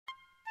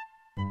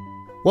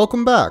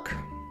Welcome back.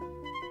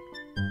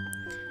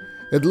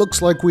 It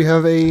looks like we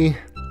have a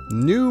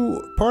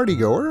new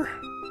partygoer.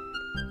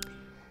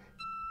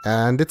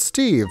 And it's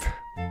Steve.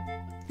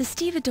 The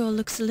stevedore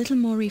looks a little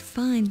more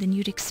refined than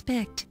you'd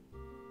expect.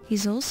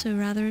 He's also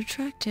rather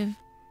attractive.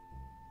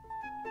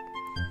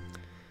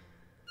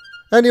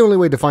 And the only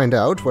way to find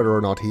out whether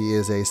or not he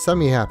is a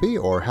semi-happy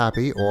or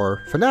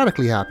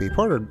fanatically happy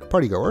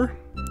partygoer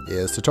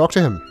is to talk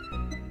to him.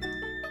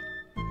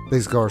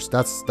 Because of course,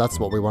 that's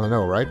what we want to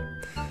know, right?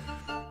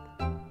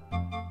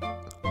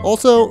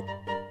 Also,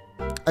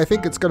 I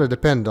think it's going to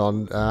depend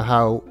on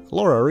how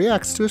Laura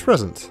reacts to his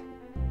presence.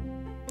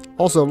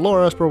 Also,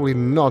 Laura's probably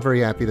not very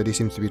happy that he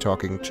seems to be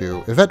talking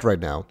to Yvette right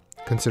now,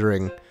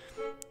 considering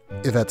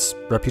Yvette's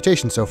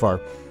reputation so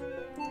far.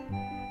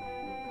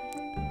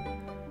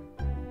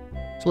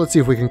 So let's see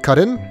if we can cut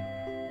in.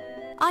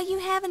 Are you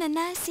having a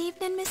nice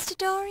evening, Mr.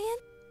 Dorian?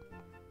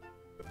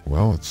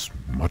 Well, it's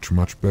much,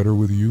 much better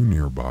with you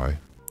nearby.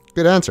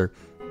 Good answer.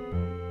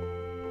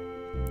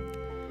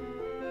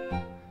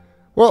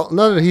 Well,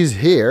 now that he's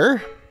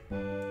here,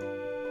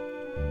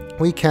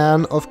 we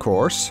can, of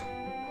course,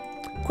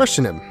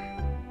 question him.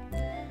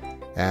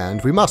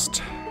 And we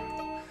must.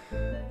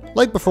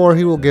 Like before,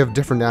 he will give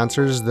different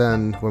answers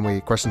than when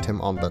we questioned him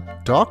on the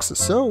docks,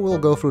 so we'll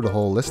go through the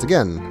whole list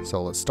again.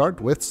 So let's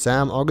start with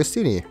Sam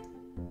Augustini.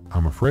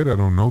 I'm afraid I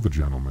don't know the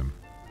gentleman.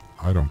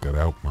 I don't get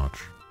out much.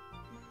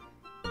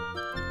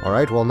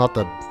 Alright, well, not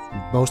the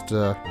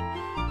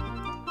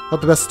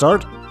best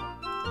start.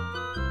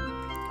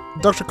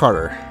 Dr.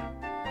 Carter.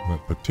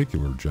 That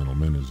particular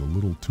gentleman is a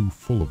little too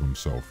full of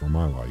himself for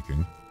my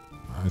liking.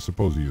 I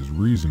suppose he has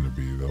reason to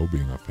be, though,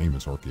 being a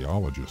famous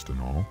archaeologist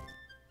and all.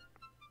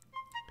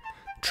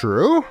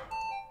 True.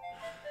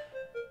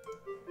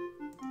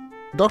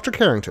 Dr.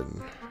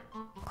 Carrington.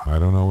 I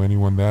don't know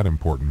anyone that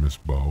important, Miss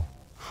Bow.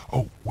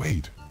 Oh,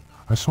 wait.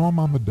 I saw him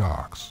on the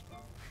docks.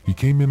 He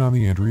came in on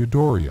the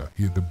Andrea.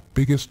 He had the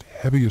biggest,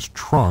 heaviest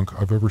trunk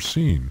I've ever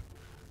seen.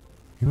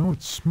 You know,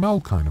 it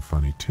smelled kind of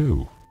funny,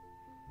 too.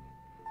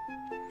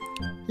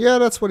 Yeah,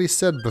 that's what he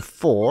said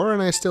before,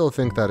 and I still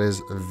think that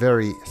is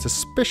very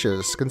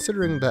suspicious,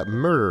 considering that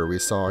murder we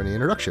saw in the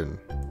introduction.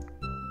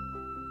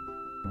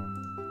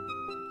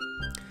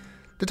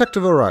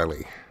 Detective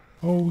O'Reilly.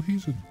 Oh,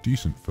 he's a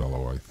decent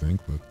fellow, I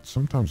think, but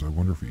sometimes I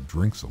wonder if he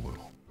drinks a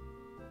little.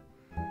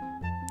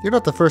 You're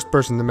not the first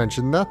person to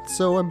mention that,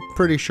 so I'm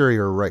pretty sure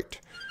you're right.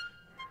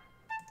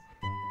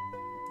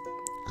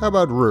 How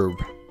about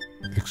Rube?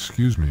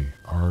 Excuse me,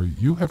 are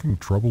you having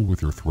trouble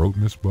with your throat,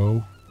 Miss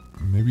Bow?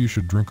 Maybe you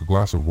should drink a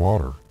glass of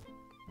water.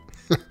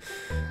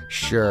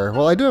 Sure.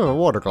 Well, I do have a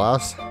water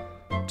glass.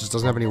 It just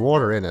doesn't have any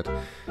water in it.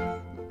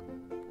 How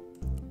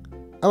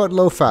about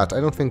Low Fat? I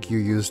don't think you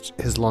used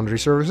his laundry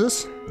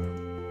services.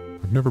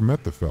 I've never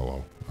met the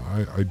fellow.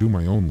 I do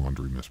my own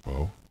laundry, Miss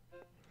Bow.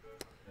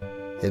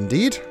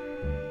 Indeed.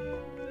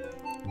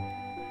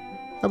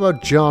 How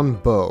about John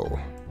Bow?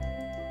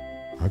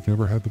 I've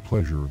never had the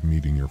pleasure of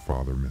meeting your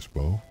father, Miss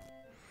Bow.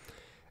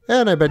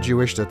 And I bet you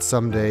wish that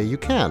someday you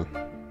can.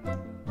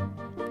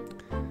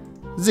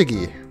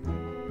 Ziggy.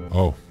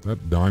 Oh,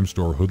 that dime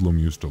store hoodlum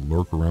used to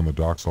lurk around the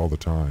docks all the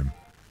time.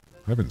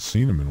 I haven't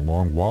seen him in a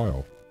long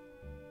while.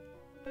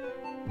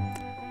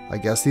 I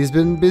guess he's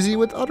been busy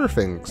with other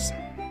things.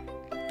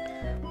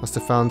 Must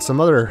have found some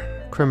other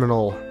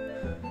criminal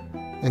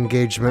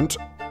engagement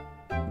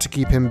to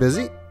keep him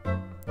busy.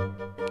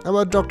 How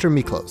about Dr.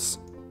 Miklos?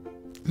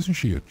 Isn't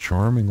she a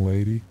charming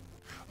lady?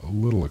 A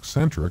little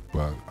eccentric,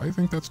 but I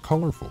think that's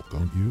colorful,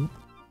 don't you?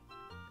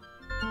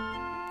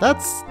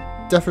 That's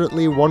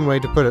definitely one way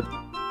to put it.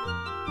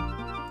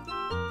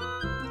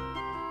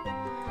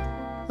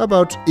 How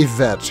about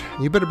Yvette?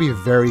 You better be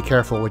very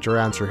careful with your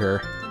answer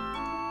here.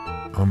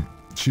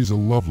 She's a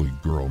lovely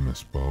girl,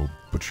 Miss Bow,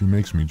 but she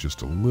makes me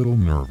just a little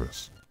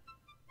nervous.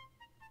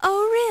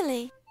 Oh,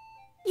 really?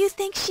 You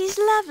think she's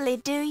lovely,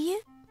 do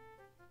you?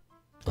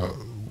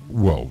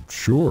 Well,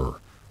 sure.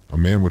 A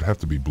man would have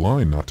to be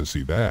blind not to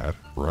see that,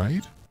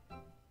 right?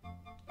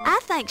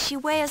 I think she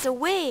wears a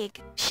wig.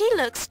 She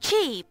looks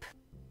cheap.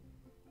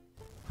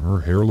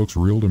 Her hair looks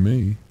real to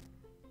me.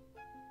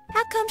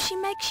 How come she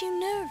makes you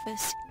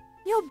nervous?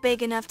 You're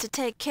big enough to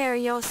take care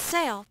of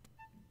yourself.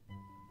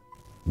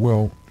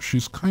 Well,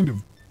 she's kind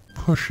of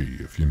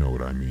pushy, if you know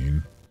what I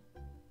mean.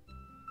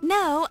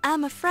 No,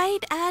 I'm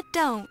afraid I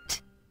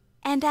don't.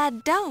 And I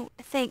don't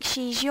think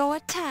she's your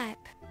type.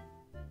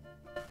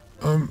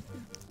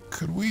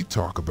 Could we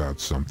talk about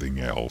something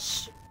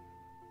else?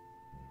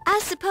 I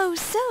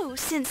suppose so,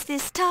 since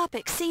this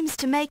topic seems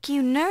to make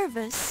you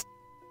nervous.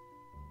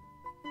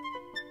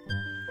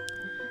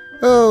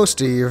 Oh,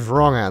 Steve,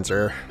 wrong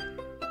answer.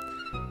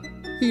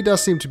 He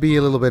does seem to be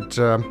a little bit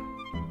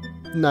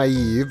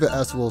naive,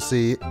 as we'll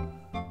see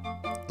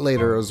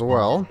later as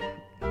well.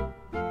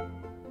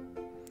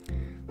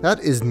 That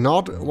is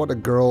not what a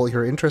girl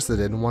you're interested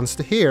in wants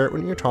to hear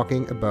when you're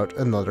talking about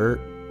another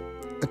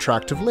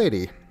attractive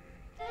lady.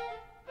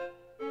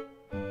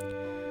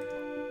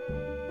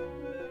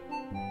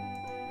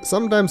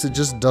 Sometimes it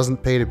just doesn't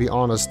pay to be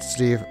honest,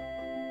 Steve.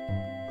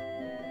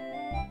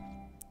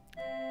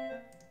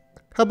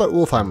 How about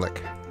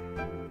Wolfheimlich?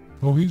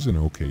 Oh, he's an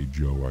okay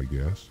Joe, I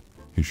guess.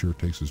 He sure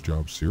takes his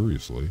job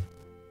seriously.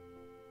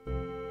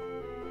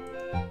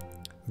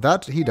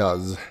 That he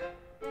does.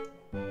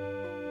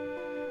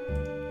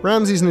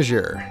 Ramses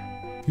Niger.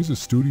 He's a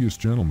studious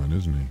gentleman,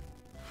 isn't he?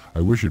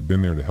 I wish he'd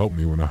been there to help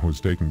me when I was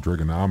taking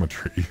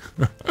trigonometry.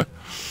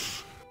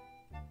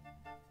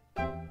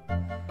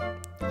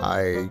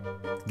 I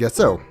guess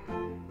so.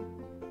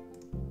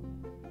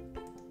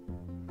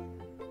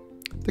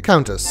 The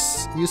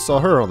Countess. You saw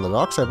her on the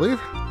docks, I believe.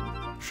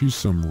 She's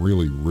some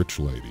really rich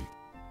lady.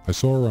 I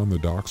saw her on the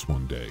docks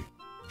one day.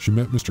 She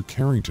met Mr.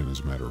 Carrington,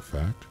 as a matter of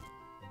fact.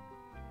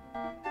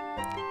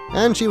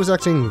 And she was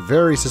acting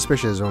very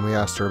suspicious when we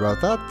asked her about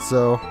that,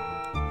 so...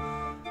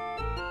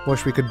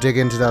 wish we could dig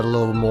into that a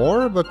little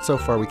more, but so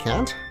far we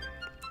can't.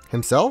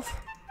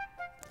 Himself?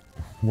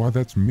 Why,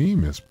 that's me,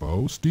 Miss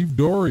Bo. Steve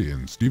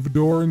Dorian,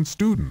 Stevedore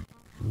student.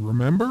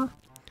 Remember?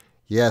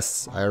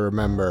 Yes, I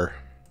remember.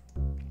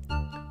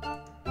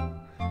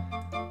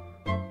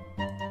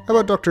 How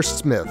about Dr.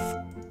 Smith?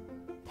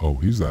 Oh,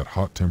 he's that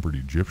hot-tempered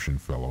Egyptian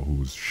fellow who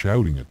was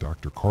shouting at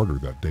Dr. Carter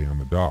that day on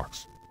the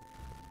docks.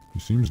 He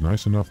seems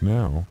nice enough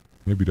now.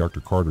 Maybe Dr.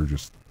 Carter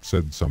just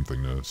said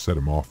something to set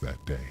him off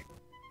that day.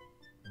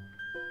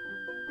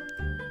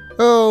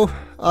 Oh,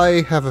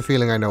 I have a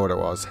feeling I know what it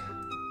was.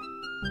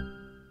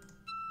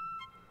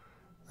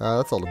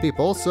 That's all the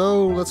people,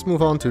 so let's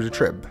move on to the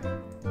Trib.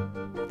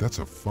 That's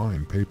a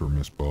fine paper,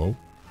 Miss Bo.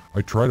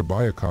 I try to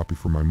buy a copy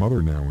for my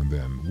mother now and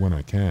then, when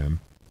I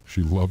can.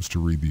 She loves to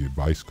read the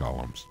advice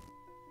columns.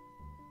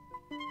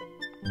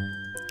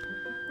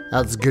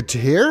 That's good to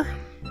hear.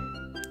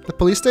 The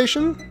police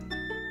station?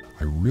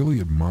 I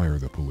really admire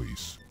the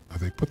police.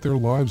 They put their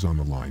lives on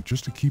the line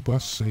just to keep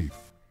us safe.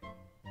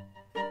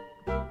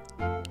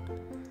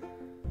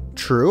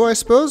 True, I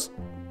suppose.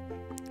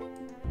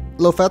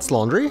 Low-Fat's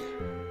Laundry?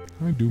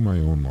 I do my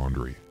own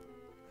laundry.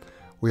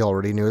 We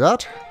already knew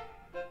that.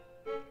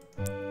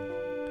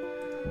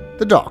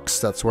 The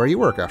docks, that's where you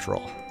work after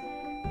all.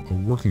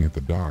 Working at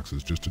the docks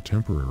is just a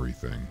temporary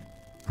thing.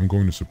 I'm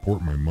going to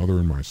support my mother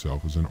and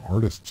myself as an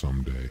artist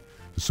someday,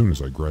 as soon as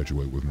I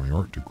graduate with my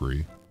art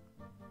degree.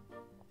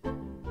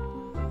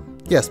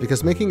 Yes,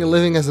 because making a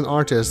living as an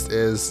artist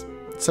is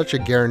such a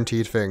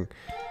guaranteed thing.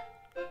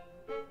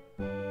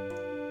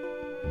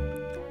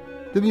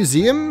 The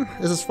museum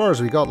is as far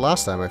as we got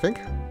last time, I think.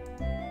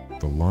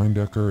 The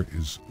Leindecker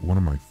is one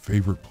of my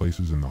favorite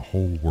places in the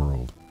whole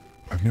world.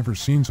 I've never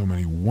seen so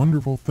many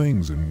wonderful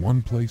things in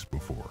one place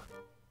before.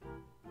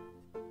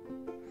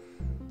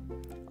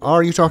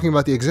 Are you talking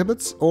about the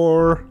exhibits,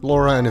 or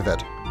Laura and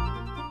Yvette?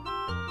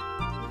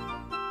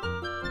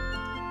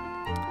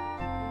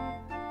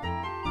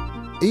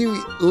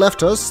 You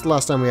left us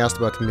last time we asked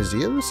about the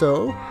museum,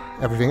 so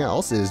everything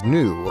else is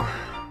new.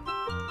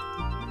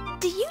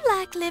 Do you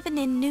like living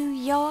in New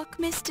York,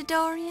 Mr.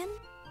 Dorian?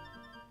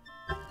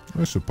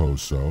 I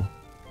suppose so,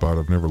 but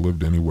I've never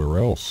lived anywhere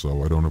else,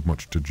 so I don't have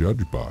much to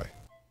judge by.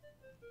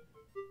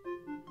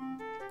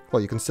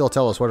 Well, you can still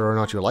tell us whether or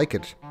not you like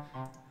it.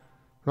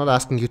 We're not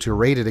asking you to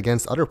rate it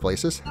against other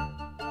places.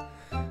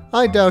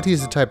 I doubt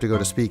he's the type to go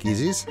to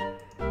speakeasies.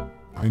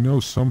 I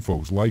know some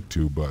folks like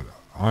to, but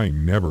I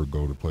never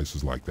go to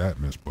places like that,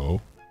 Miss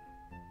Bo.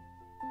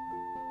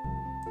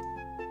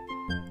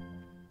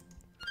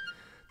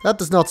 That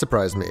does not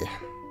surprise me.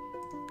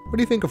 What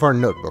do you think of our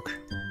notebook?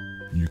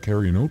 You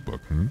carry a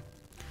notebook, hmm?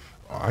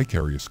 I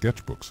carry a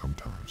sketchbook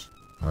sometimes.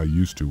 I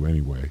used to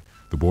anyway.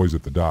 The boys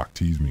at the dock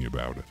tease me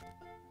about it.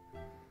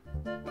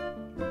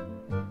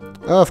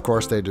 Of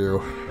course they do.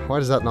 Why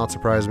does that not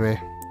surprise me?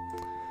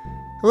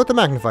 How about the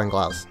magnifying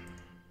glass?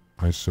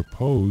 I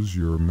suppose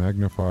your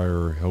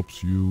magnifier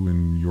helps you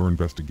in your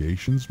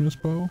investigations, Miss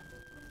Bo?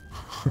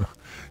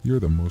 You're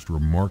the most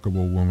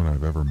remarkable woman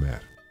I've ever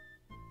met.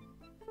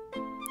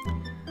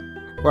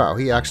 Wow,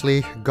 he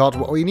actually got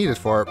what we needed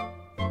for.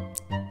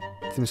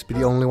 Seems to be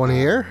the only one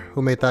here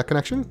who made that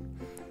connection.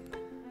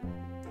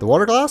 The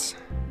water glass?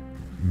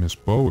 Miss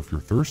Bo, if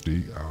you're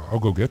thirsty, I'll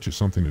go get you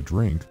something to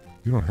drink.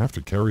 You don't have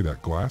to carry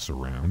that glass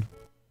around.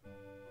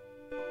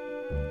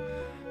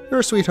 You're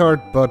a sweetheart,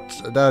 but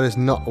that is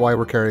not why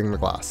we're carrying the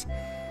glass.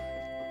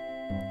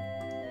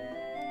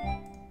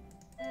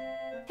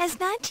 Has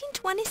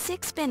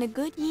 1926 been a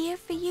good year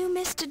for you,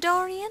 Mr.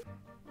 Dorian?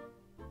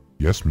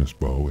 Yes, Miss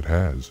Bo, it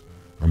has.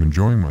 I'm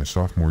enjoying my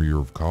sophomore year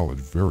of college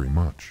very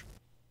much.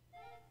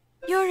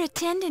 You're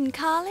attending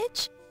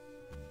college?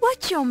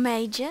 What's your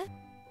major?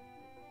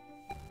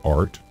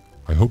 Art.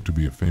 I hope to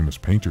be a famous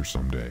painter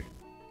someday.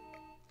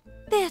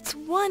 That's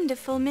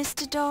wonderful,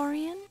 Mr.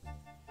 Dorian.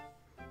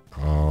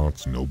 Oh,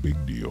 it's no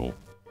big deal.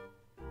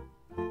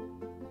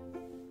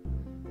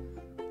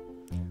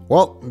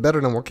 Well, better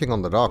than working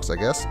on the docks, I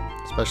guess.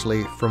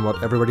 Especially from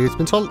what everybody has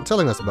been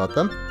telling us about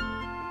them.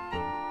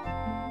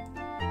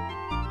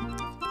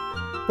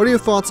 What are your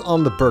thoughts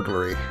on the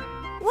burglary?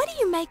 What do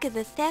you make of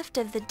the theft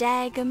of the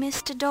dagger,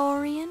 Mr.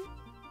 Dorian?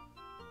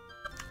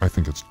 I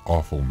think it's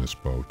awful, Miss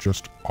Bo.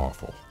 Just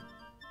awful.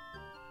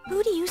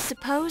 Who do you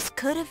suppose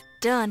could have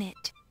done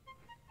it?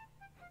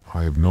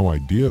 I have no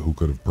idea who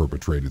could have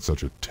perpetrated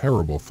such a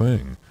terrible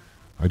thing.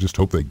 I just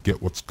hope they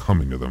get what's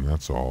coming to them,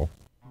 that's all.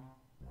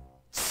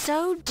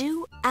 So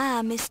do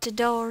I, Mr.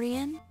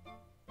 Dorian.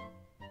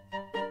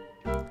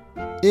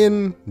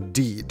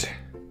 Indeed.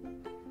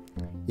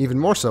 Even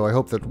more so, I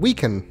hope that we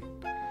can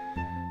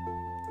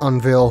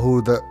unveil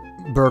who the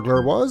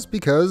burglar was,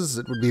 because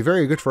it would be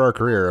very good for our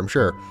career, I'm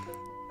sure.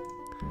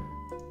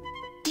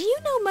 Do you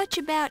know much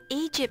about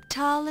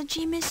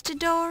Egyptology, Mr.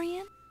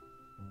 Dorian?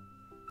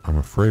 I'm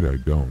afraid I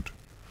don't.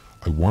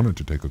 I wanted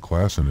to take a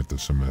class in it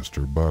this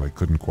semester, but I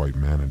couldn't quite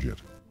manage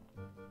it.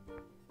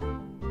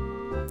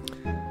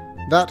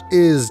 That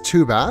is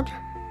too bad.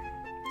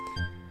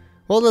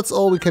 Well, that's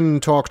all we can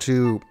talk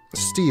to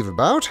Steve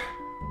about.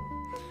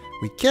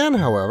 We can,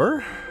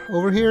 however,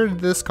 overhear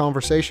this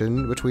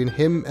conversation between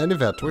him and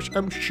Yvette, which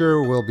I'm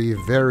sure will be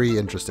very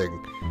interesting.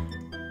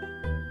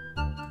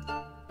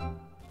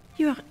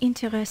 You are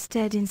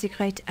interested in the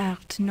great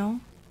art, no?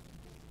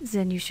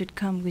 Then you should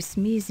come with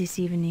me this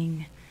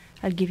evening.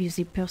 I'll give you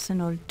the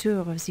personal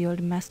tour of the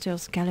old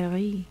master's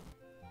gallery.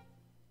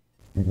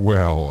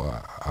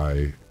 Well,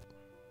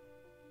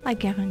 I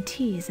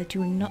guarantee that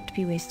you will not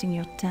be wasting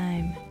your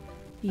time.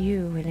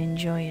 You will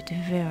enjoy it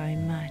very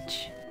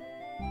much.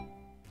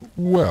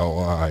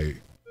 Well,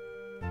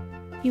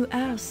 You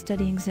are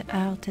studying the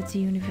art at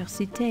the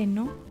université,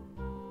 no?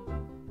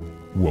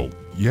 Well,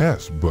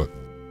 yes, but...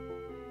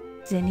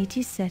 Then it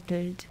is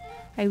settled.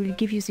 I will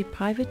give you the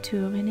private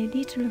tour in a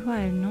little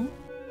while, no?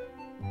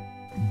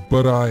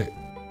 But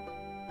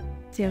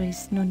There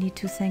is no need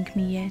to thank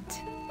me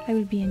yet. I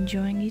will be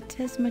enjoying it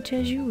as much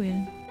as you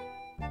will.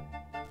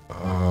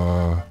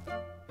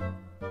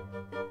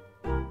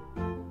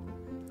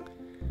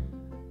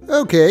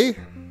 Okay.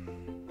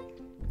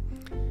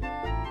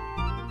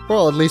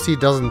 Well, at least he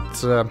doesn't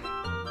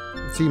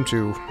seem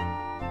to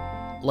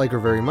like her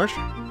very much.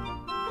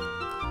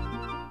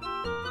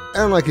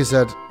 And like you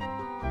said,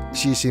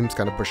 she seems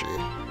kind of pushy,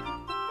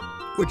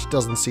 which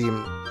doesn't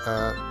seem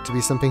to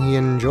be something he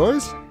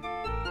enjoys.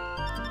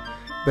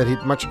 But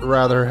he'd much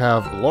rather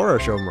have Laura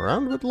show him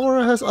around, but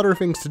Laura has other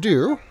things to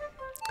do.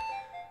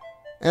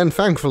 And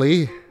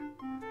thankfully,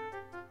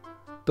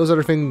 those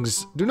other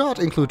things do not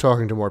include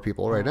talking to more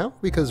people right now,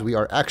 because we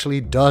are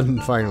actually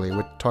done, finally,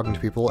 with talking to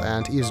people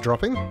and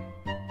eavesdropping.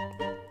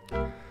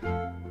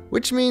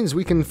 Which means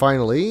we can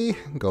finally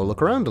go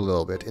look around a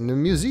little bit in the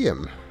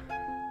museum.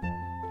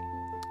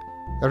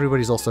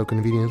 Everybody's also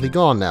conveniently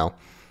gone now.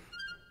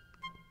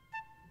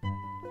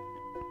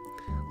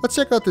 Let's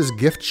check out this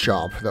gift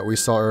shop that we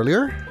saw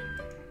earlier.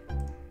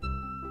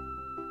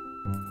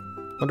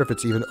 Wonder if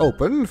it's even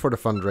open for the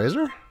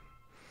fundraiser.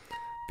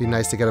 Be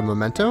nice to get a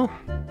memento.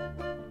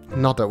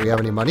 Not that we have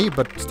any money,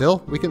 but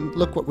still, we can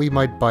look what we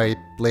might buy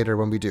later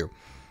when we do.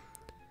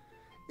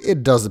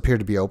 It does appear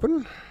to be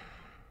open.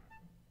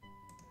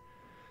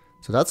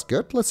 So that's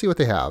good. Let's see what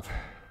they have.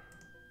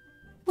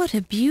 What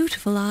a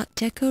beautiful Art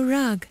Deco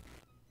rug.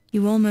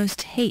 You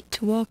almost hate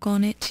to walk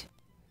on it.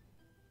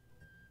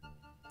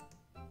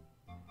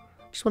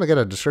 Just want to get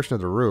a description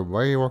of the room.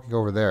 Why are you walking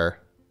over there?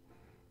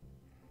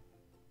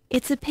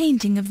 It's a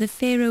painting of the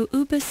pharaoh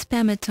Uba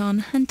Spamaton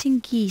hunting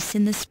geese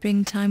in the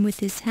springtime with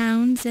his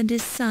hounds and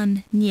his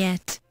son,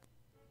 Niet.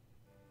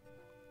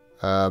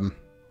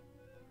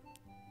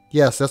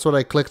 Yes, that's what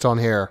I clicked on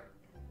here.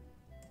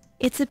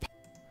 It's a...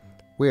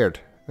 Weird.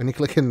 When you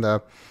click in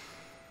the...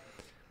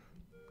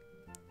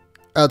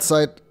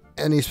 outside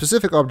any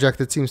specific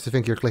object, it seems to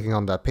think you're clicking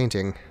on that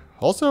painting.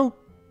 Also,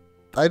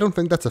 I don't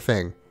think that's a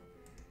thing.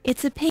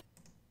 It's a painting...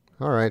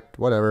 Alright,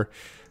 whatever.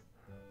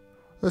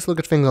 Let's look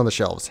at things on the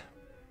shelves.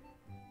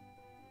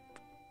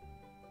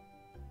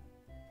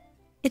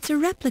 It's a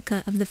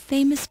replica of the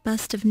famous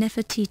bust of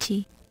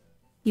Nefertiti.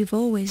 You've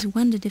always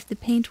wondered if the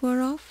paint wore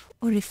off,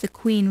 or if the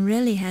queen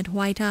really had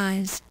white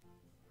eyes.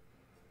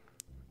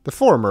 The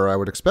former, I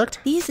would expect.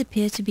 These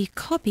appear to be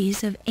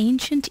copies of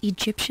ancient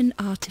Egyptian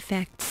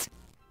artifacts.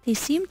 They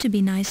seem to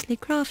be nicely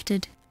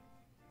crafted.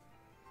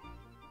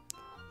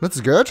 That's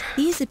good.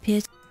 These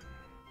appear...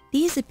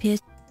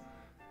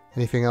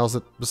 Anything else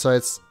that,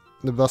 besides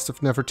the bust of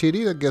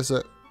Nefertiti, that gives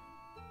a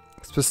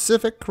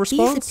specific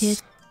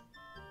response?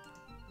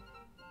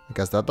 I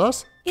guess that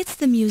does. It's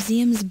the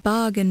museum's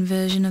bargain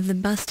version of the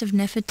bust of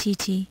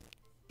Nefertiti.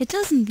 It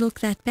doesn't look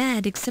that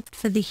bad except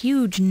for the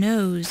huge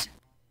nose.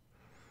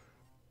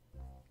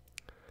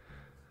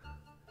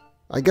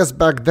 I guess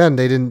back then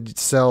they didn't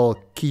sell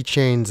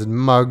keychains and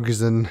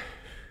mugs and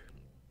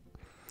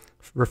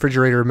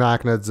refrigerator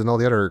magnets and all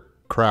the other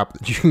crap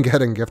that you can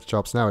get in gift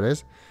shops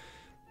nowadays.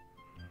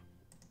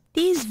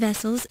 These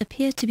vessels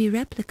appear to be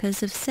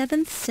replicas of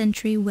 7th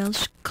century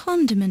Welsh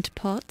condiment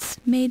pots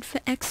made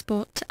for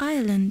export to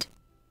Ireland.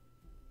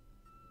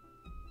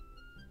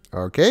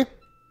 Okay.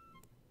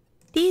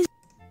 These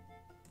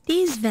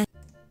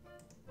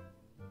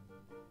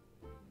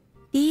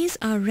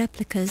are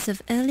replicas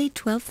of early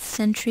 12th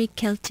century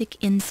Celtic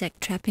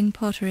insect trapping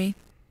pottery.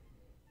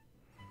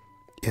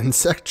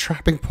 Insect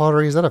trapping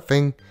pottery? Is that a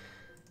thing?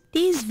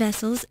 These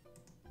vessels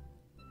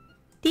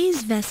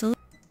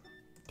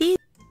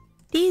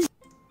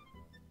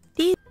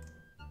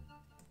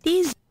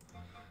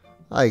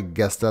I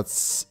guess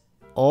that's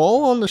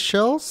all on the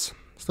shelves.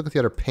 Let's look at the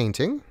other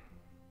painting.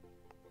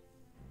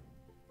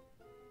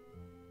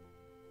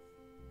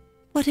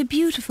 What a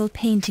beautiful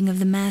painting of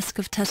the Mask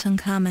of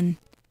Tutankhamun.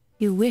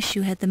 You wish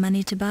you had the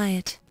money to buy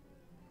it.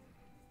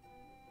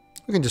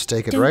 We can just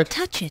take it, Don't right?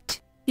 touch it.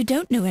 You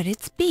don't know where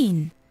it's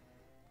been.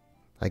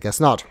 I guess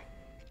not.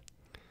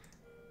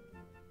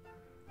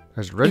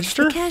 There's a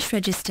register? It's the cash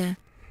register.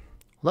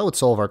 Well, that would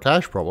solve our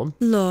cash problem.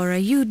 Laura,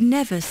 you'd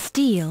never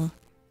steal.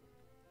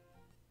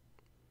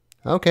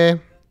 Okay.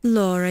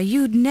 Laura,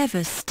 you'd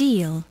never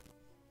steal.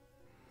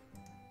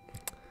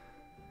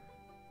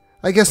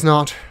 I guess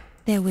not.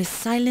 There was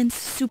silence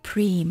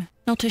supreme,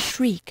 not a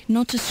shriek,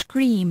 not a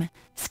scream,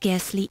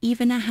 scarcely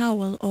even a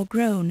howl or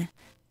groan,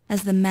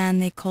 as the man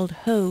they called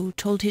Ho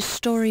told his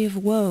story of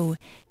woe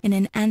in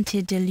an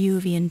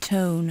antediluvian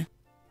tone.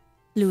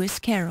 Lewis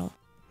Carroll.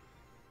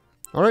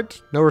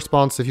 Alright, no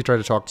response if you try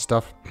to talk to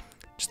stuff.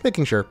 Just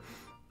making sure.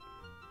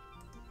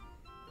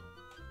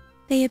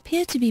 They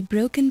appear to be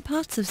broken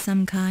pots of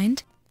some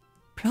kind,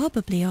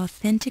 probably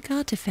authentic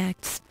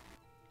artifacts.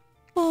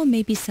 Or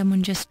maybe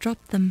someone just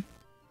dropped them.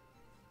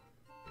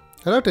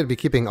 I doubt they'd be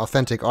keeping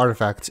authentic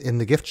artifacts in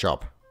the gift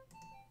shop.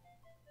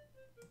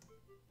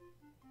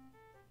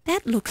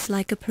 That looks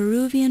like a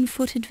Peruvian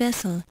footed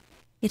vessel.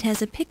 It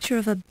has a picture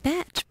of a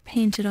bat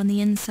painted on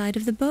the inside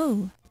of the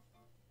bowl.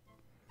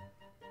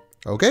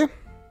 Okay.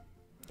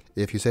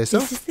 If you say so.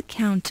 This is the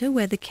counter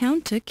where the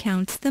counter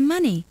counts the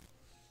money.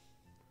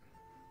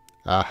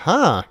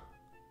 Aha!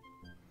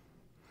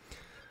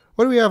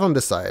 What do we have on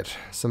this side?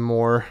 Some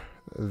more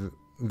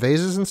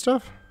vases and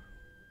stuff?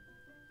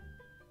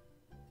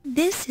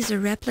 This is a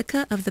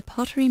replica of the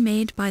pottery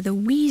made by the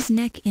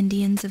Wheeze-Neck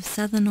Indians of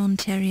southern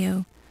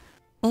Ontario.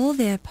 All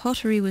their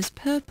pottery was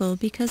purple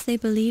because they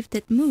believed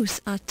that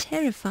moose are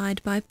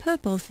terrified by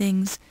purple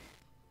things.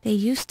 They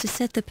used to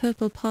set the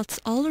purple pots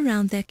all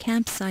around their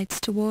campsites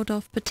to ward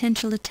off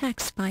potential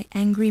attacks by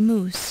angry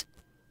moose.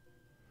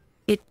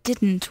 It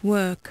didn't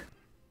work.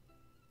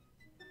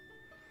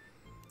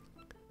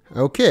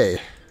 Okay.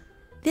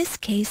 This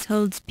case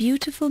holds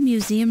beautiful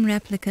museum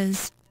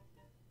replicas.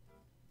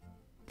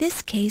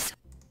 This case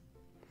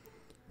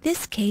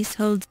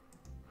holds...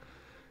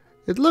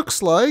 It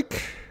looks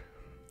like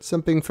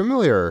something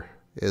familiar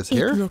is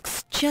here. It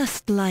looks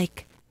just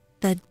like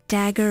the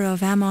Dagger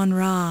of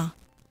Amon-Ra.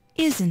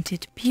 Isn't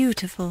it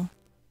beautiful?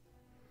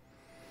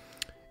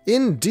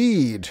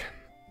 Indeed.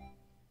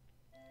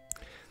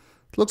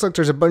 It looks like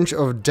there's a bunch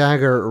of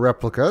dagger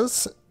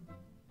replicas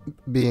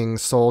being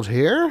sold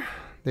here.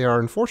 They are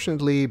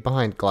unfortunately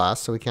behind glass,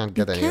 so we can't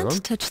get any of them. You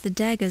can't touch the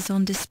daggers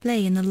on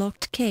display in the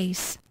locked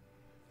case.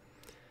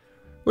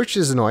 Which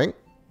is annoying.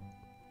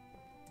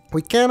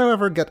 We can,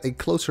 however, get a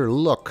closer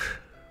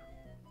look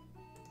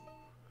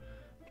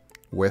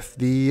with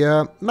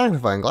the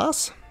magnifying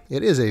glass.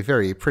 It is a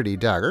very pretty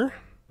dagger.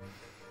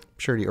 I'm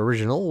sure the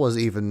original was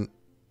even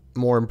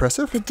more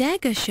impressive. The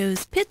dagger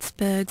shows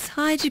Pittsburgh's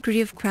high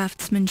degree of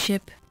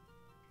craftsmanship.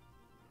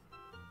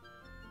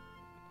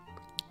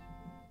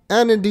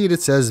 And indeed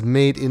it says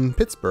made in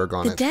Pittsburgh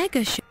on The it.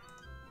 dagger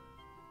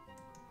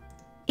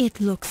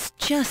It looks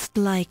just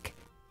like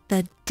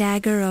the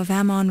Dagger of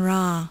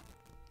Amon-Ra.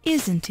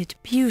 Isn't it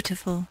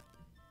beautiful?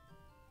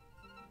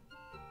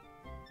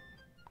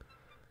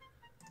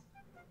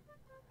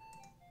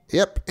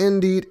 Yep,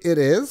 indeed it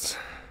is.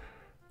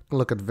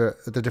 Look at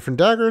the different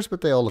daggers,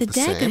 but they all look the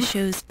same. The dagger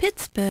shows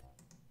Pittsburgh.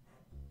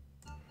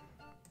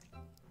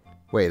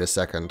 Wait a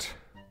second.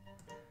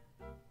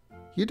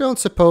 You don't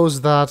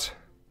suppose that...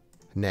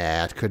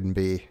 Nah, it couldn't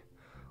be.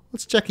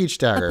 Let's check each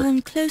dagger.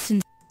 Upon close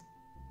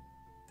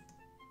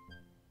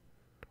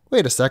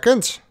Wait a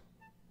second.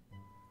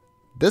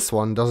 This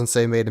one doesn't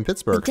say made in The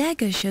Pittsburgh.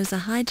 dagger shows a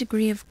high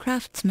degree of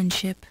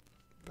craftsmanship.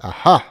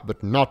 Aha,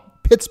 but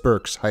not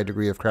Pittsburgh's high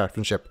degree of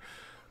craftsmanship.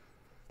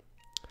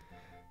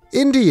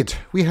 Indeed,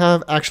 we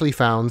have actually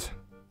found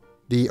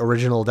the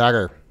original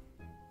dagger.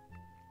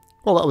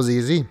 Well, that was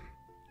easy.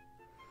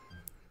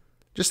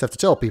 Just have to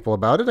tell people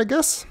about it, I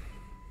guess.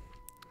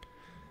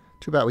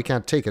 Too bad we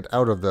can't take it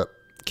out of the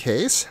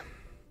case.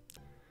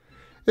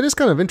 It is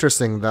kind of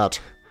interesting that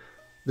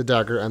the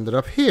dagger ended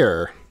up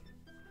here.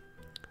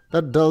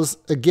 That does,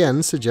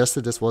 again, suggest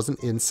that this was an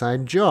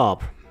inside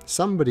job.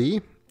 Somebody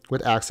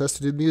with access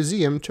to the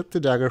museum took the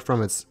dagger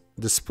from its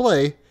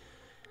display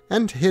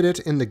and hid it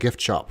in the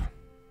gift shop.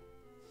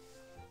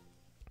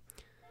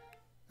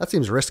 That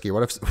seems risky.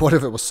 What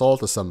if it was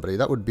sold to somebody?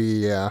 That would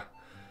be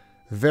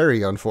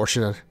very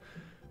unfortunate.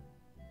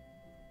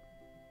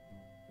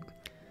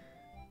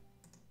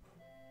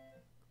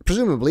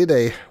 Presumably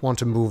they want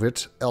to move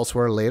it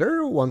elsewhere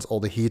later, once all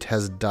the heat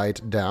has died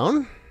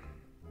down.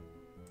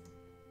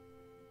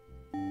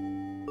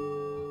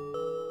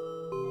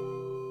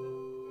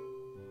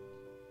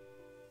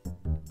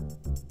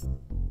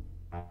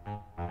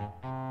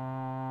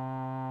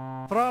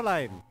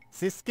 Fräulein,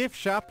 this gift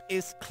shop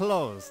is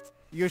closed.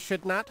 You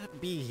should not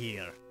be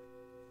here.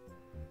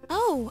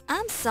 Oh,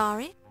 I'm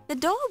sorry. The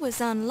door was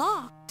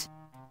unlocked.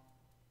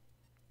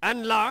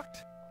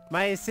 Unlocked?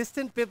 My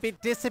assistant will be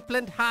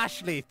disciplined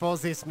harshly for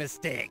this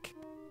mistake.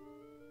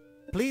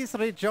 Please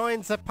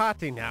rejoin the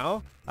party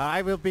now.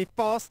 I will be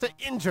forced to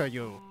injure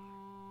you.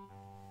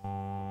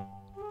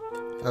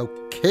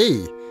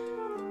 Okay.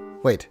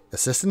 Wait,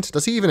 assistant?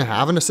 Does he even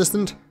have an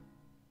assistant?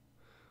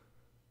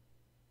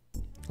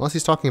 Unless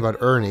he's talking about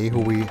Ernie, who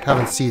we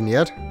haven't seen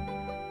yet.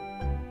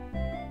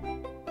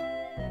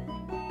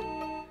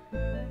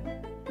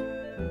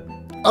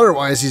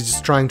 Otherwise, he's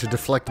just trying to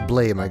deflect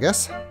blame, I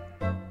guess.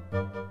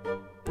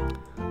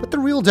 But the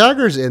real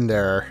Dagger's in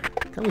there.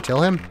 Can we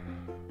tell him?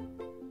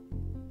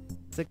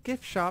 The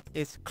gift shop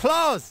is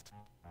closed.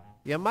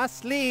 You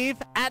must leave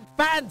at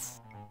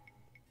once.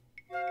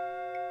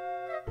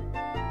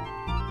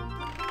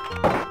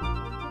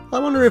 I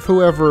wonder if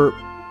whoever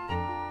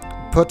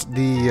put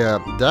the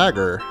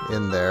dagger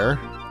in there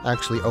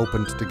actually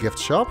opened the gift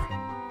shop,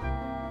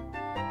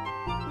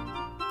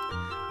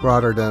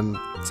 rather than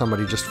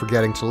somebody just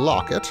forgetting to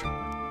lock it.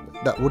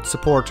 That would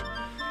support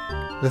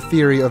the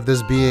theory of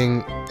this being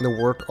the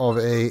work of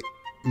a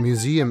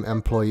museum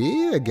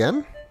employee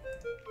again.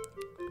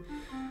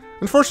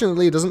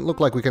 Unfortunately, it doesn't look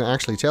like we can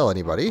actually tell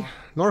anybody,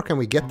 nor can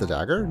we get the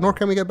dagger, nor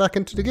can we get back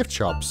into the gift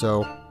shop,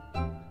 so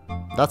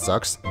that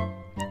sucks.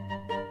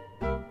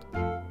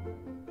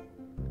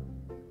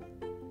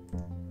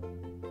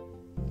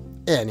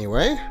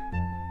 Anyway,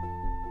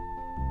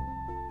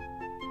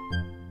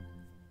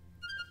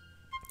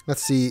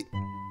 let's see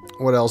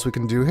what else we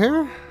can do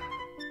here.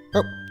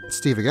 Oh, it's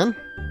Steve again.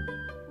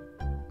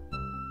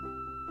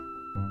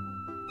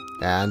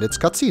 And it's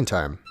cutscene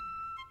time.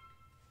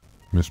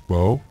 Miss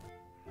Bo?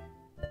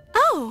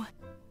 Oh!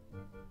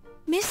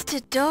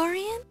 Mr.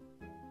 Dorian?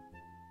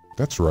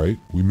 That's right.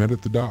 We met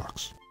at the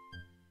docks.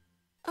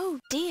 Oh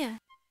dear,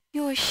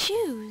 your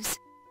shoes.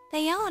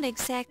 They aren't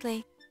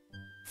exactly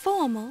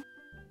formal.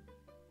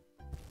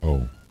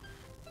 Oh,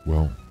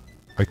 well,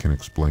 I can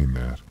explain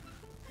that,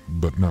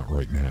 but not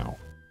right now.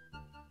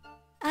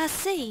 I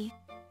see.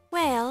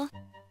 Well,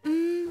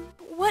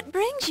 what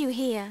brings you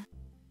here?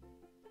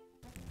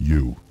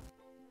 You.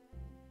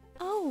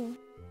 Oh,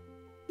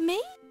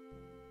 me?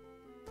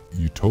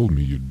 You told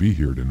me you'd be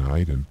here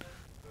tonight, and,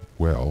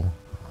 well,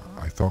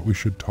 I thought we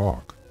should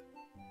talk.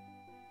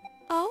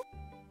 Oh,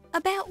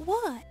 about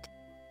what?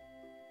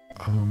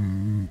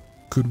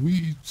 Could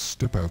we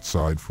step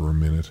outside for a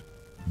minute?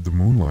 The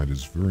moonlight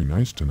is very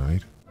nice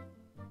tonight.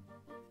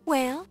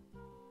 Well,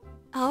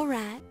 all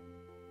right.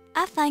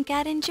 I think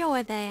I'd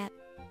enjoy that.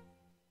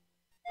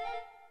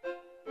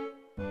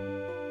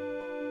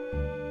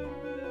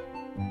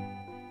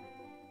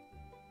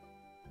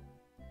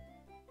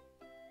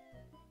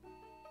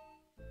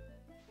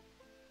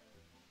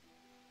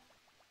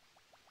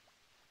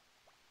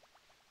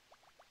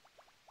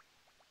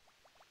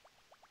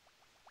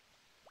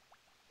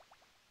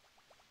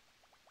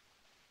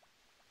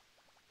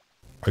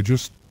 I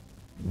just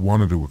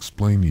wanted to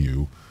explain to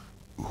you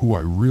who I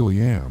really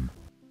am.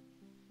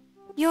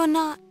 You're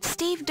not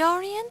Steve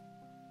Dorian?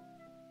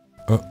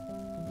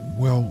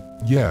 Well,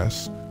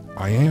 yes,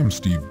 I am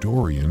Steve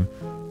Dorian,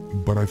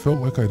 but I felt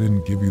like I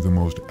didn't give you the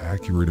most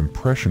accurate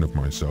impression of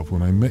myself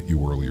when I met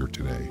you earlier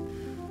today.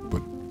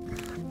 But,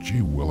 gee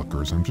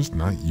willikers, I'm just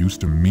not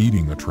used to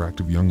meeting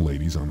attractive young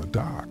ladies on the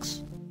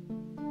docks.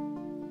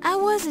 I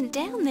wasn't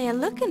down there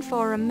looking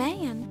for a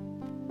man.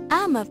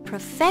 I'm a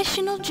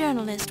professional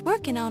journalist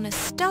working on a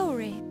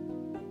story.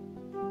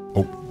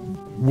 Oh,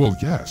 well,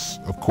 yes,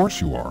 of course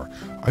you are.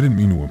 I didn't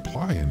mean to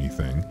imply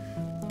anything.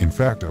 In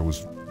fact, I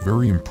was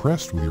very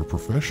impressed with your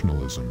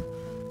professionalism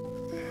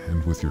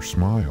and with your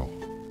smile.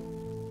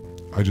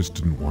 I just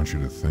didn't want you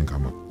to think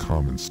I'm a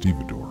common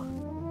stevedore.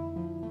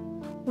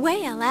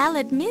 Well, I'll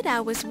admit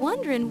I was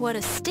wondering what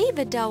a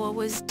stevedore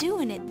was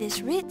doing at this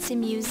ritzy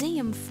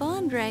museum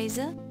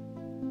fundraiser.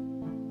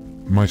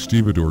 My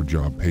stevedore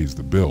job pays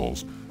the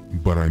bills,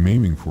 but I'm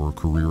aiming for a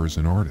career as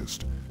an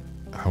artist.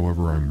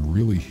 However, I'm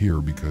really here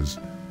because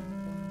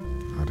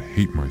I'd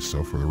hate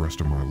myself for the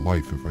rest of my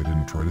life if I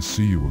didn't try to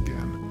see you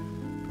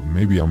again.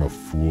 Maybe I'm a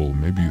fool,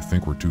 maybe you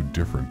think we're too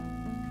different,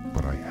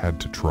 but I had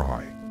to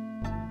try.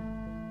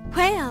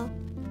 Well,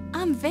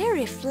 I'm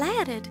very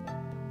flattered.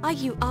 Are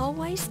you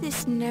always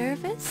this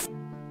nervous?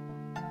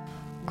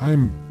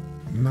 I'm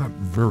not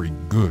very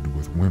good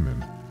with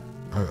women.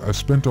 I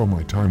spent all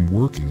my time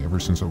working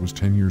ever since I was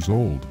 10 years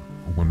old,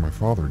 when my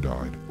father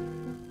died.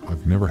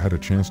 I've never had a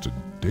chance to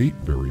date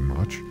very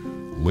much.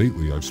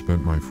 Lately, I've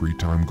spent my free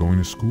time going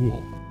to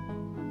school.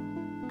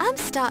 I'm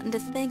starting to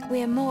think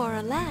we're more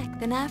alike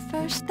than I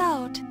first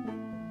thought.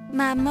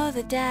 My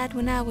mother died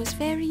when I was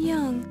very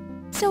young,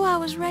 so I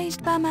was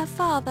raised by my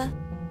father.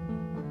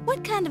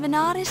 What kind of an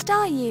artist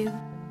are you?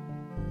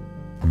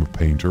 I'm a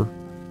painter,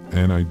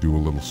 and I do a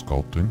little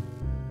sculpting.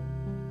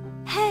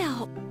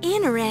 How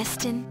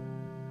interesting.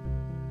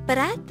 But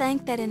I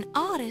think that an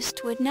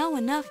artist would know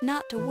enough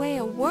not to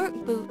wear work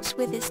boots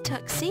with his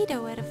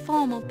tuxedo at a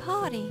formal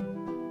party.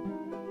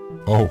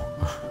 Oh,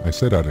 I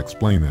said I'd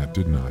explain that,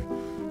 didn't I?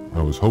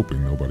 I was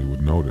hoping nobody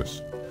would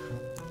notice.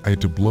 I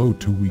had to blow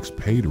 2 weeks'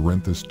 pay to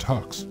rent this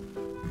tux.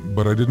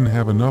 but I didn't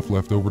have enough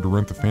left over to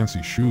rent the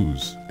fancy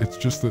shoes. It's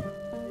just that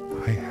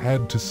I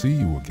had to see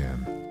you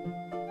again.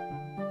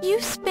 You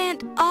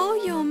spent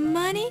all your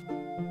money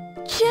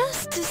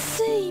just to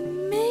see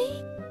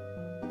me?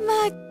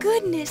 My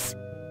goodness,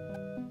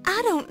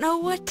 I don't know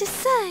what to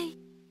say.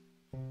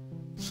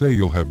 Say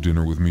you'll have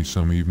dinner with me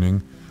some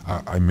evening.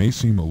 I may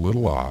seem a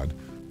little odd,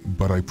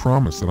 but I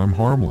promise that I'm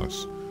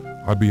harmless.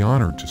 I'd be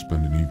honored to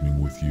spend an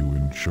evening with you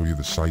and show you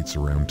the sights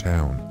around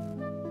town.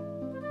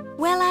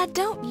 Well, I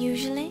don't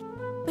usually,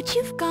 but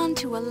you've gone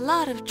to a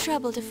lot of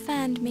trouble to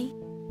find me.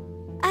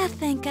 I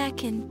think I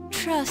can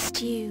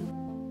trust you.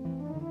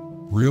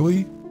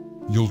 Really?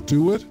 You'll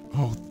do it?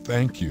 Oh,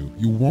 thank you.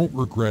 You won't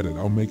regret it.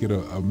 I'll make it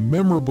a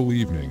memorable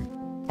evening.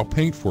 I'll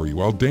paint for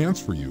you. I'll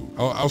dance for you.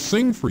 I'll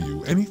sing for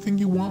you. Anything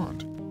you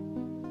want.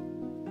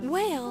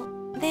 Well,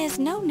 there's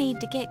no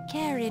need to get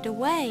carried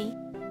away.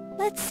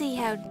 Let's see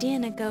how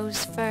dinner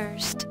goes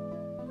first.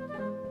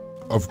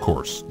 Of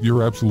course.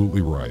 You're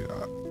absolutely right.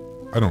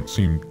 I don't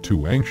seem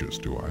too anxious,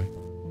 do I?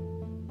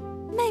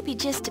 Maybe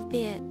just a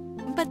bit,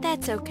 but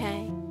that's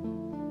okay.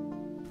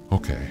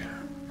 Okay.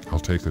 I'll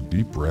take a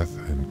deep breath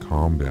and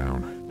calm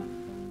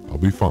down. I'll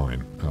be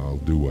fine. I'll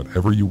do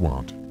whatever you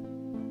want.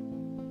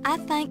 I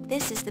think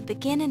this is the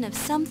beginning of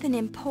something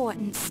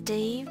important,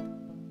 Steve.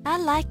 I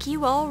like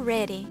you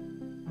already.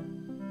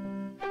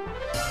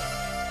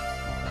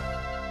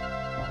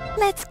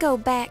 Let's go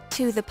back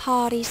to the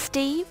party,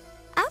 Steve.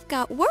 I've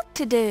got work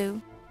to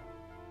do.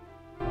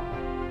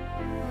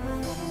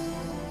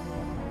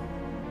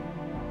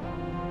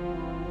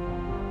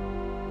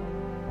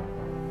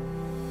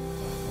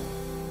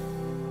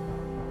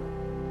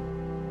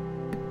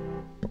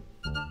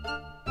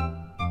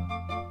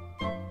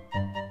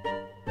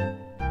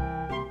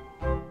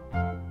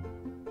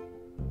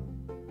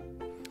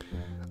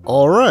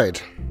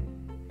 Alright.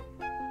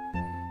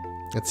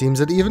 It seems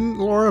that even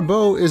Laura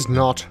Bow is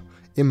not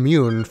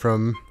immune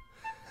from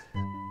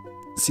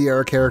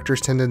Sierra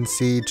characters'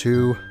 tendency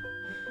to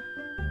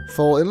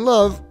fall in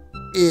love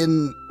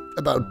in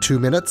about 2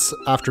 minutes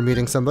after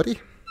meeting somebody.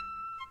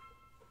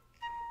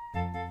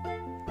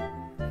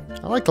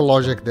 I like the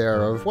logic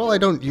there of, well, I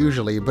don't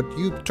usually, but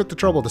you took the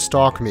trouble to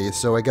stalk me,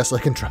 so I guess I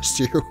can trust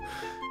you.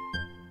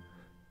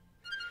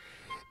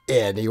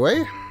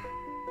 Anyway.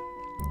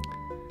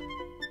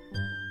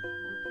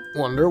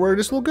 Wonder where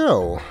this will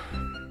go,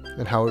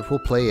 and how it will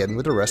play in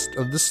with the rest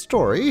of the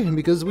story,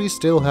 because we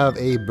still have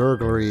a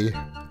burglary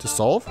to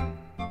solve.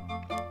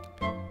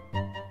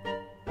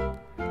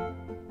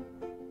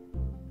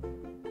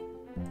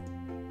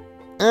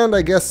 And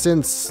I guess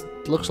since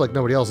it looks like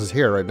nobody else is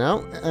here right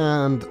now,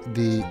 and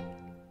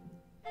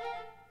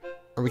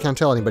we can't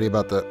tell anybody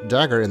about the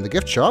dagger in the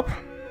gift shop,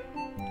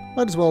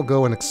 might as well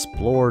go and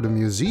explore the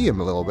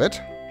museum a little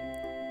bit.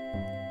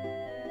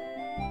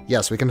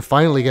 Yes, we can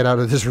finally get out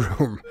of this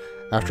room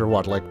after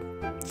what, like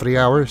 3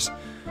 hours?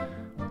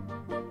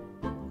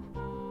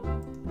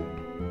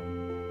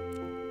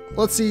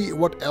 Let's see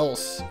what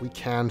else we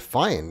can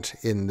find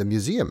in the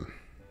museum.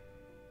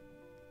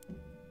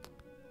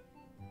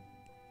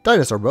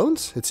 Dinosaur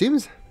bones, it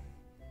seems.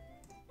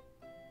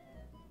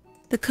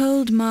 The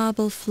cold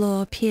marble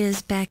floor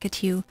peers back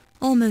at you,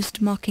 almost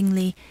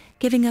mockingly,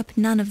 giving up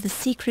none of the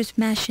secret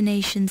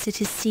machinations it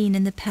has seen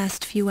in the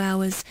past few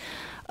hours.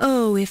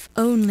 Oh, if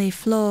only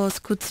floors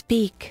could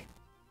speak.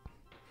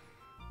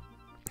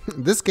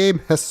 This game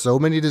has so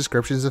many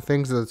descriptions of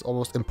things that it's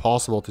almost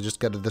impossible to just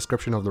get a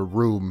description of the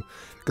room,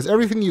 because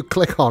everything you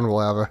click on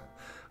will have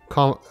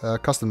a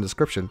custom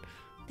description.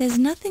 There's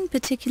nothing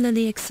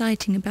particularly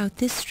exciting about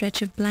this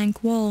stretch of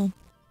blank wall.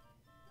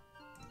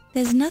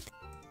 There's nothing...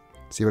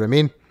 See what I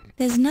mean?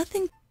 There's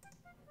nothing...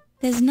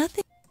 I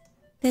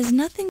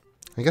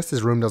guess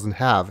this room doesn't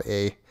have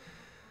a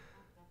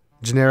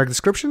generic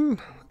description.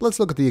 Let's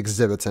look at the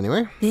exhibits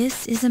anyway.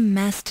 This is a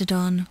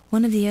mastodon,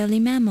 one of the early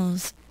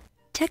mammals.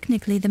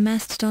 Technically, the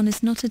mastodon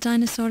is not a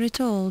dinosaur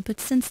at all, but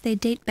since they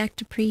date back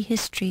to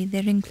prehistory,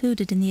 they're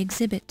included in the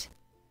exhibit.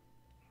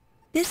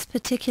 This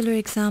particular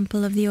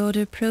example of the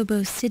order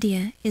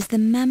Proboscidea is the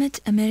Mammoth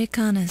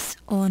americanus,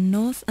 or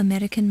North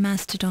American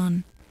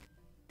mastodon.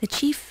 The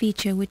chief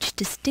feature which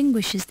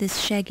distinguishes this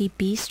shaggy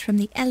beast from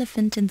the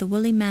elephant and the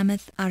woolly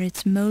mammoth are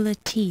its molar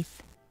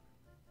teeth.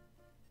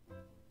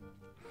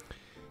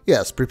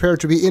 Yes, prepare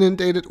to be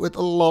inundated with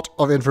a lot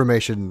of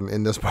information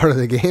in this part of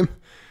the game.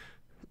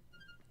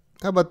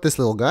 How about this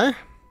little guy?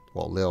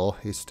 Well, little,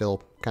 he's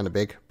still kind of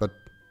big, but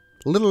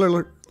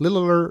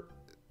littler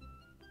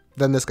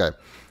than this guy.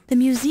 The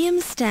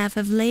museum staff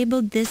have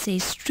labeled this a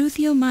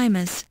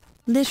Struthiomimus,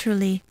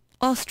 literally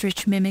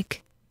ostrich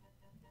mimic.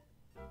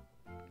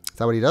 Is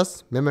that what he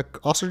does?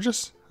 Mimic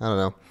ostriches? I don't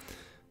know.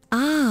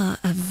 Ah,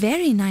 a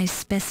very nice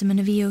specimen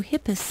of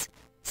Eohippus,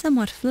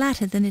 somewhat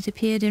flatter than it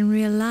appeared in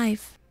real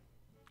life.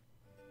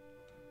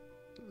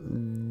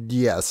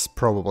 Yes,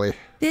 probably.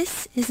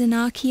 This is an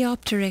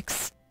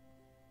Archaeopteryx.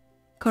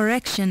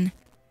 Correction,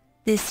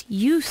 this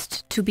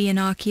used to be an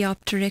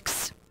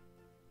Archaeopteryx.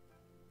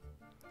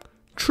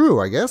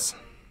 True, I guess.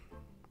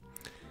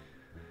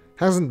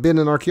 Hasn't been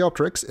an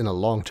Archaeopteryx in a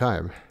long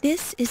time.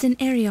 This is an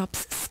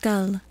Eriops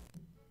skull.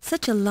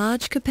 Such a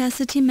large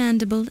capacity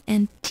mandible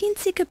and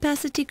teensy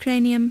capacity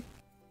cranium.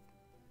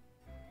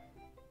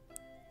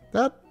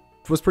 That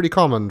was pretty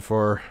common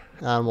for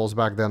animals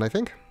back then, I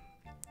think.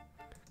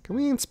 Can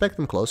we inspect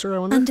them closer, I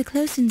wonder? Under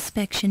close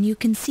inspection, you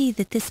can see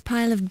that this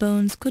pile of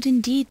bones could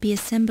indeed be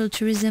assembled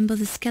to resemble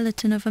the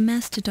skeleton of a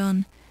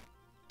mastodon.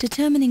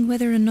 Determining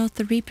whether or not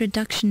the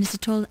reproduction is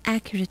at all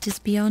accurate is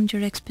beyond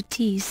your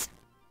expertise.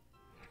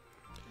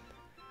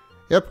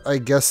 Yep, I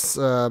guess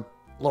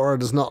Laura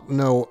does not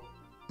know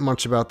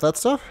much about that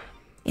stuff.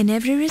 In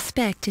every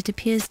respect, it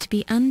appears to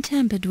be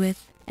untampered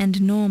with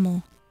and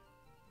normal.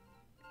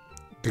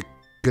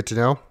 Good to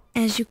know.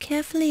 As you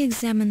carefully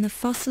examine the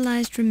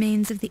fossilized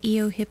remains of the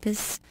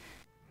Eohippus,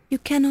 you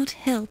cannot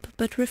help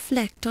but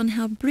reflect on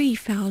how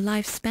brief our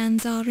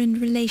lifespans are in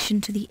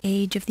relation to the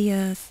age of the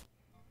Earth.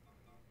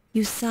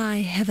 You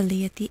sigh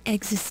heavily at the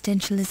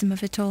existentialism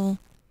of it all.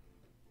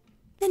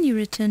 Then you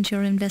return to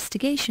your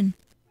investigation.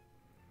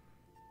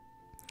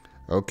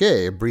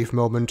 Okay, a brief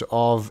moment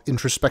of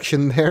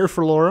introspection there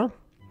for Laura.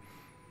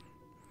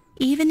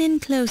 Even in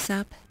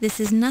close-up, this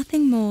is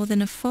nothing more than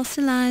a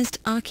fossilized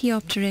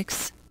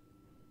Archaeopteryx.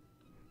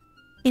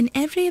 In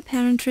every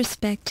apparent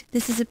respect,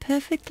 this is a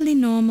perfectly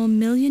normal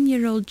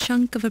million-year-old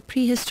chunk of a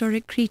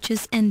prehistoric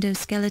creature's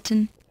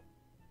endoskeleton.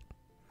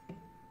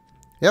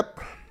 Yep,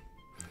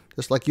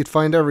 just like you'd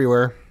find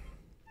everywhere.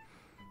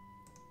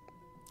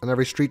 On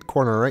every street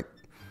corner, right?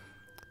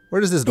 Where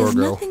does this door There's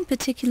go? nothing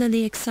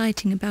particularly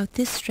exciting about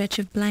this stretch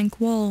of blank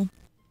wall.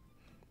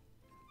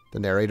 The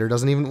narrator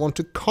doesn't even want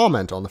to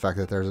comment on the fact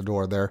that there's a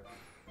door there.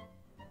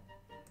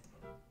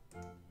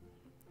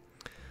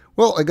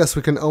 Well, I guess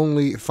we can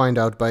only find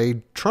out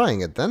by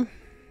trying it then.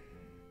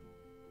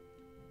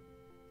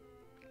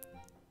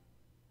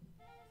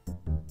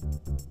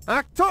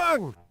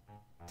 Achtung!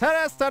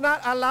 Terrorists are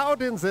not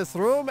allowed in this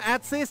room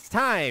at this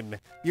time.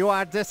 You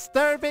are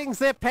disturbing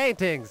the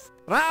paintings.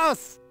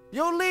 Raus!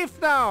 You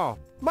leave now!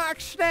 Mach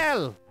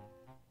schnell!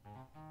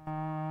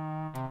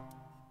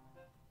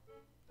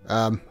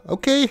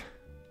 Okay.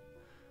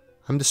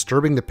 I'm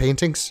disturbing the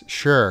paintings?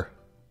 Sure.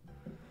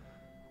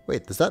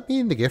 Wait, does that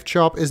mean the gift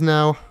shop is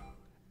now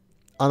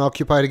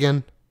unoccupied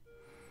again?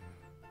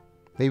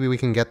 Maybe we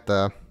can get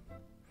the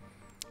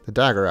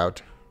dagger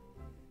out.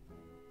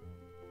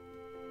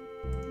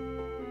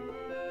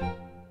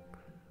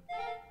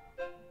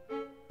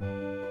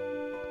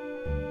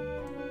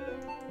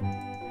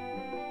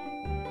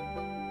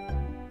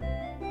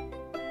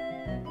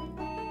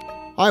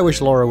 I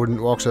wish Laura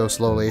wouldn't walk so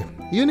slowly.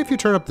 Even if you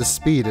turn up the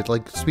speed, it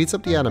like speeds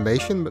up the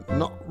animation, but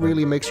not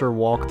really makes her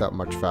walk that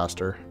much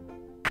faster.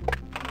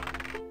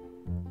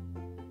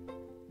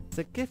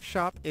 The gift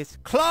shop is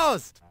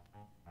closed!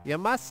 You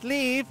must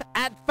leave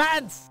at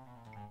once!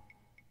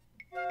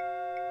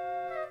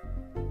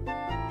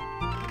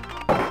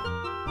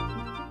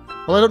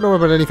 Well, I don't know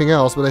about anything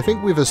else, but I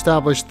think we've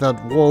established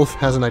that Wolf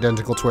has an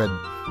identical twin.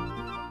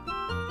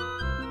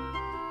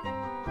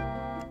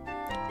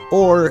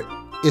 Or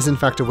is in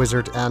fact a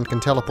wizard and can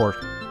teleport.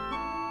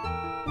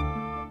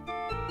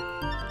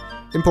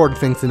 Important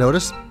thing to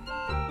notice.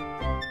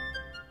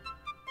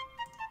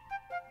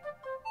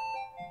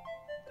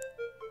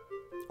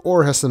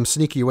 Or has some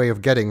sneaky way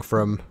of getting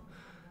from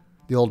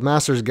the old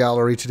master's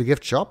gallery to the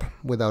gift shop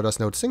without us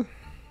noticing.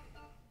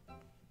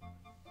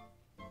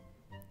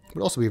 It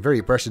would also be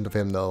very prescient of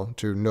him, though,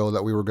 to know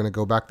that we were going to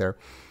go back there.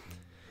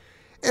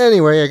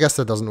 Anyway, I guess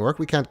that doesn't work.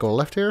 We can't go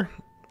left here,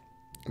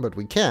 but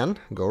we can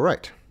go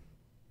right.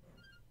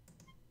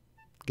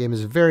 The game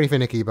is very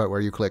finicky about where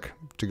you click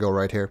to go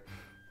right here.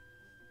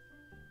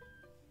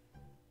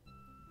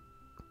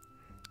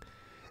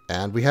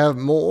 And we have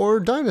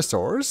more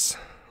dinosaurs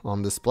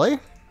on display.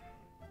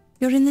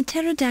 You're in the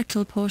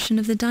pterodactyl portion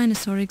of the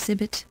dinosaur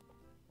exhibit.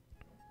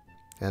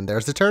 And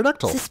there's the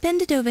pterodactyl.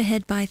 Suspended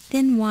overhead by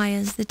thin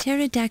wires, the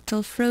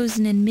pterodactyl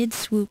frozen in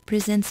mid-swoop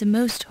presents a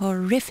most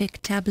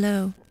horrific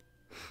tableau.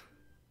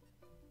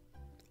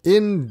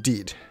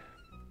 Indeed.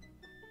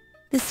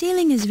 The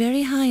ceiling is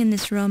very high in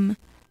this room.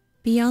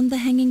 Beyond the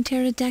hanging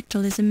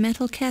pterodactyl is a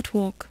metal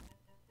catwalk.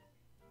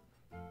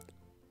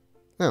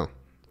 Oh,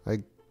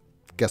 I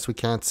guess we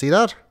can't see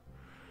that.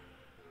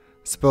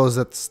 Suppose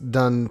that's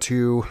done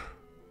to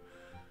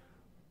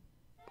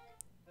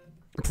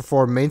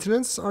perform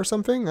maintenance or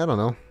something? I don't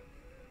know.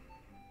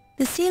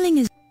 The ceiling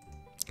is...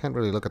 Can't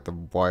really look at the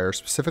wire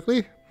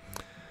specifically.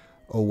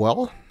 Oh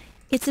well.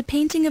 It's a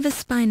painting of a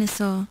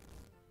Spinosaur.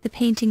 The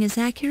painting is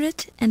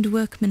accurate and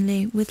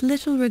workmanly, with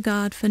little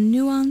regard for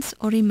nuance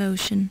or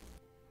emotion.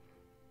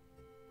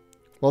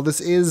 Well,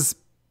 this is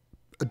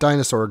a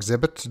dinosaur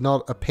exhibit,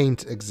 not a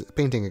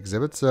painting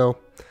exhibit, so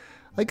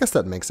I guess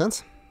that makes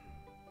sense.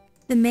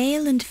 The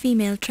male and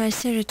female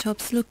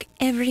Triceratops look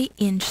every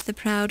inch the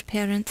proud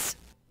parents.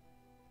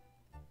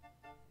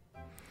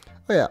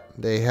 Oh yeah,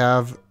 they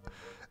have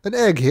an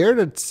egg here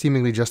that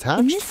seemingly just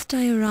hatched. In this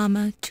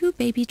diorama, two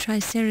baby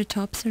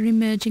Triceratops are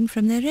emerging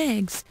from their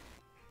eggs.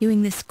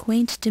 Viewing this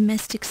quaint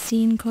domestic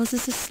scene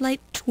causes a slight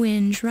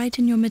twinge right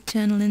in your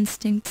maternal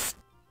instincts.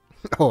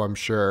 Oh, I'm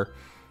sure.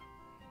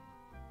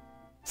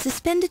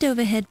 Suspended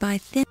overhead by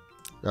thin...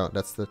 Oh,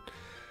 that's the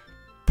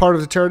part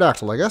of the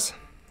pterodactyl, I guess.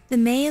 The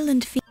male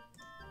and female...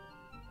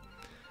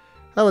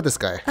 How about this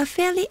guy? A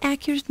fairly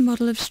accurate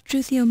model of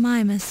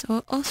Struthiomimus,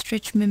 or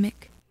ostrich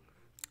mimic.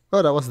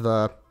 Oh, that was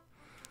the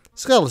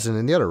skeleton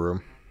in the other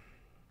room.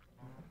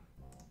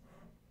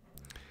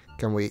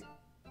 Can we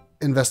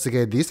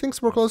investigate these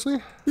things more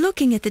closely?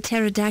 Looking at the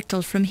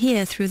pterodactyl from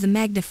here through the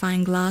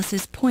magnifying glass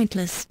is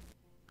pointless.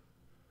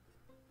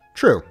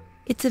 True.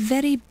 It's a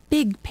very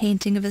big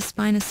painting of a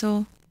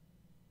Spinosaur.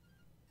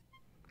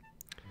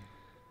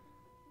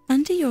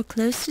 Under your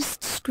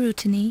closest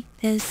scrutiny,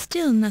 there's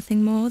still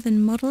nothing more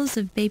than models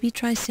of baby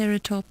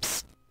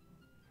Triceratops.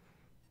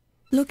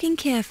 Looking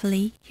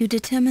carefully, you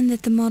determine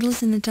that the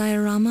models in the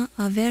diorama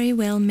are very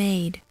well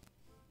made.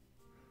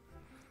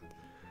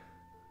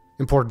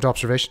 Important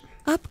observation.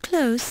 Up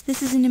close,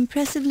 this is an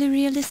impressively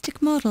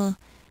realistic model.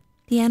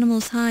 The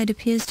animal's hide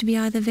appears to be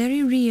either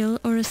very real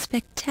or a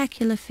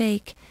spectacular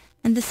fake,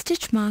 and the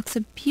stitch marks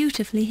are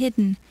beautifully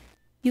hidden.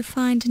 You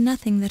find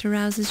nothing that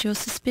arouses your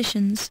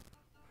suspicions.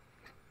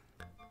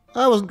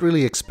 I wasn't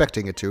really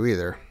expecting it to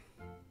either.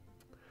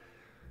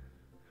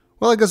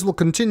 Well, I guess we'll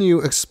continue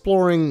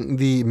exploring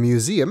the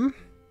museum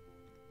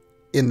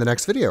in the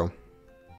next video.